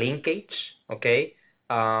 There's a linkage, okay?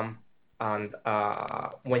 And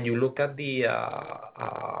when you look at the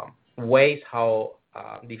ways how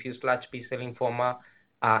diffuse large B-cell lymphoma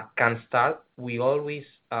can start, we always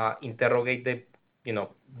interrogate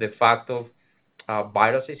the fact of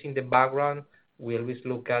viruses in the background. We always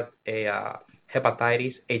look at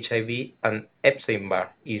hepatitis, HIV, and Epstein-Barr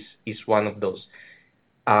is one of those.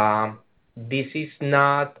 This is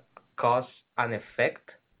not cause and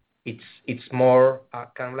effect. It's more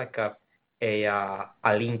kind of like a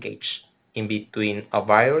linkage in between a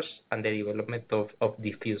virus and the development of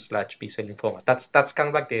diffuse large B-cell lymphoma. That's kind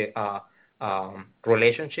of like the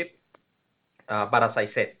relationship. But as I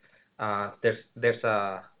said, there's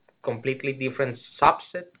a completely different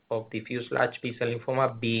subset of diffuse large B-cell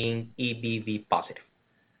lymphoma being EBV positive.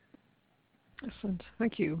 Excellent.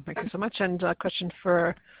 Thank you. Thank you so much. And another question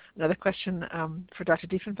for Dr.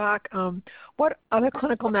 Diefenbach. What other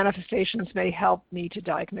clinical manifestations may help me to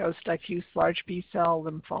diagnose diffuse large B-cell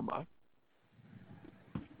lymphoma?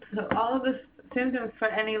 So all of the symptoms for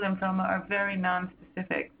any lymphoma are very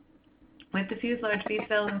non-specific. With diffuse large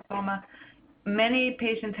B-cell lymphoma, many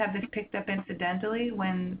patients have this picked up incidentally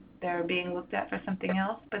when they're being looked at for something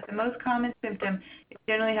else, but the most common symptom is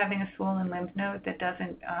generally having a swollen lymph node that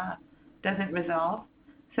doesn't resolve.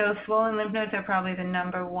 So swollen lymph nodes are probably the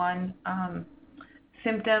number one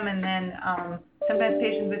symptom, and then sometimes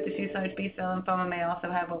patients with diffuse large B-cell lymphoma may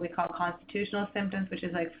also have what we call constitutional symptoms, which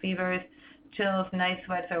is like fevers, chills, night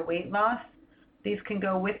sweats, or weight loss. These can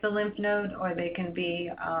go with the lymph node, or they can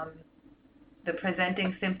be the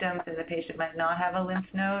presenting symptoms, and the patient might not have a lymph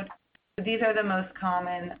node. So these are the most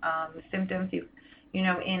common symptoms. In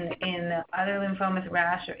other lymphomas,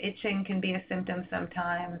 rash or itching can be a symptom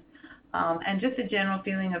sometimes, and just a general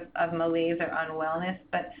feeling of malaise or unwellness.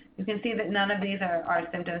 But you can see that none of these are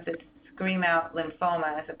symptoms that scream out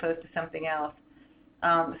lymphoma as opposed to something else.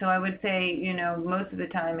 So I would say, most of the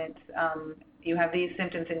time it's you have these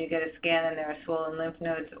symptoms and you get a scan and there are swollen lymph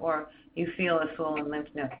nodes, or you feel a swollen lymph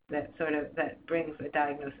node that brings a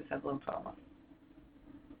diagnosis of lymphoma.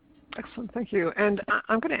 Excellent, thank you. And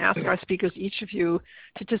I'm going to ask our speakers, each of you,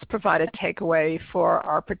 to just provide a takeaway for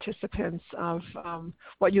our participants of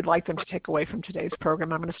what you'd like them to take away from today's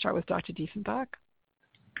program. I'm going to start with Dr. Diefenbach.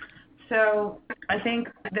 So I think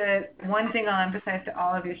the one thing I'll emphasize to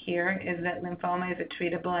all of you here is that lymphoma is a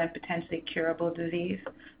treatable and potentially curable disease.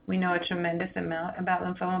 We know a tremendous amount about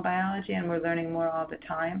lymphoma biology, and we're learning more all the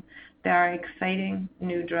time. There are exciting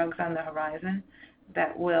new drugs on the horizon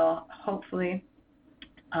that will hopefully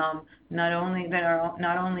not only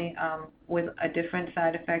with a different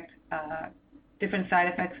side effects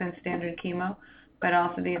than standard chemo, but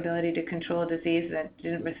also the ability to control disease that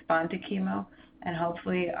didn't respond to chemo. And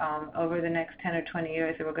hopefully over the next 10 or 20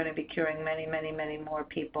 years, we're going to be curing many, many, many more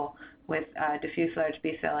people with diffuse large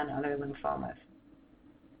B-cell and other lymphomas.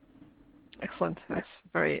 Excellent. That's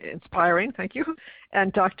very inspiring. Thank you.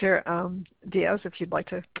 And Dr. Diaz, if you'd like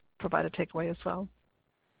to provide a takeaway as well.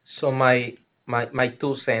 So my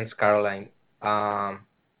 2 cents, Caroline,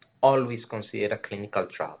 always consider a clinical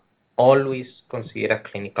trial. Always consider a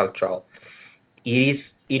clinical trial. it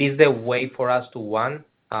is the way for us to, one,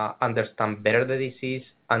 understand better the disease,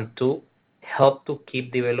 and two, help to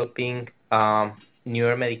keep developing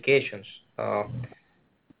newer medications.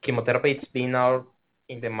 Chemotherapy has been out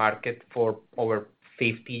in the market for over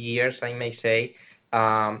 50 years, I may say,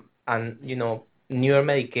 and newer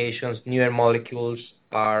medications, newer molecules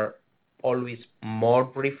are always more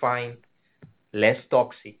refined, less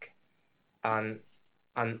toxic, and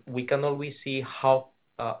we can always see how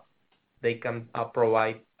they can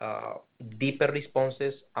provide deeper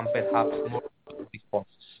responses and perhaps more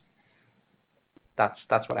responses.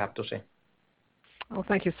 That's what I have to say. Well,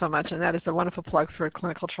 thank you so much, and that is a wonderful plug for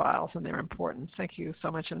clinical trials, and they're important. Thank you so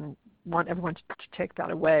much, and want everyone to take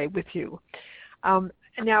that away with you.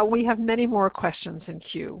 Now, we have many more questions in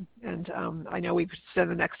queue, and I know we could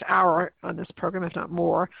spend the next hour on this program, if not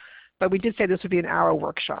more, but we did say this would be an hour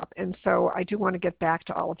workshop, and so I do want to get back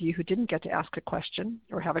to all of you who didn't get to ask a question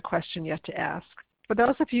or have a question yet to ask. For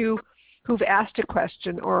those of you who've asked a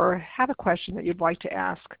question or have a question that you'd like to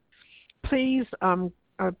ask, please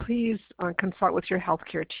consult with your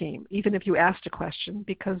healthcare team, even if you asked a question,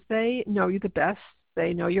 because they know you the best,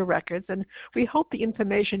 they know your records, and we hope the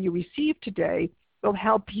information you receive today will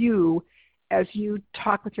help you as you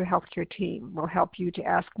talk with your healthcare team, will help you to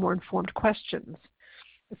ask more informed questions.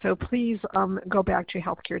 So please go back to your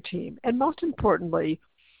healthcare team. And most importantly,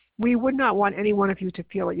 we would not want any one of you to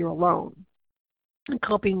feel that you're alone in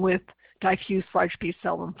coping with diffuse large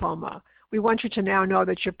B-cell lymphoma. We want you to now know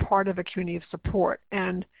that you're part of a community of support,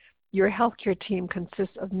 and your healthcare team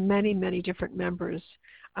consists of many, many different members.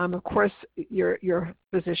 Of course, your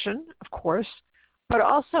physician, of course, but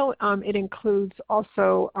also it includes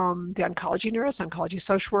also the oncology nurse, oncology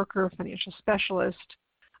social worker, financial specialist,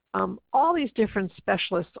 all these different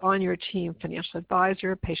specialists on your team, financial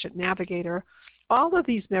advisor, patient navigator. All of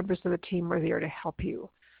these members of the team are there to help you.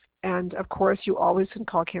 And of course, you always can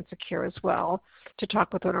call Cancer Care as well to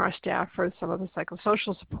talk with one of our staff for some of the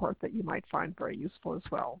psychosocial support that you might find very useful as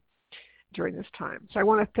well during this time. So I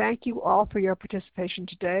want to thank you all for your participation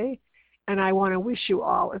today, and I want to wish you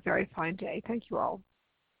all a very fine day. Thank you all.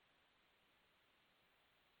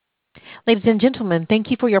 Ladies and gentlemen,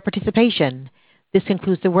 thank you for your participation. This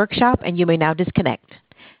concludes the workshop, and you may now disconnect.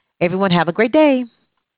 Everyone have a great day.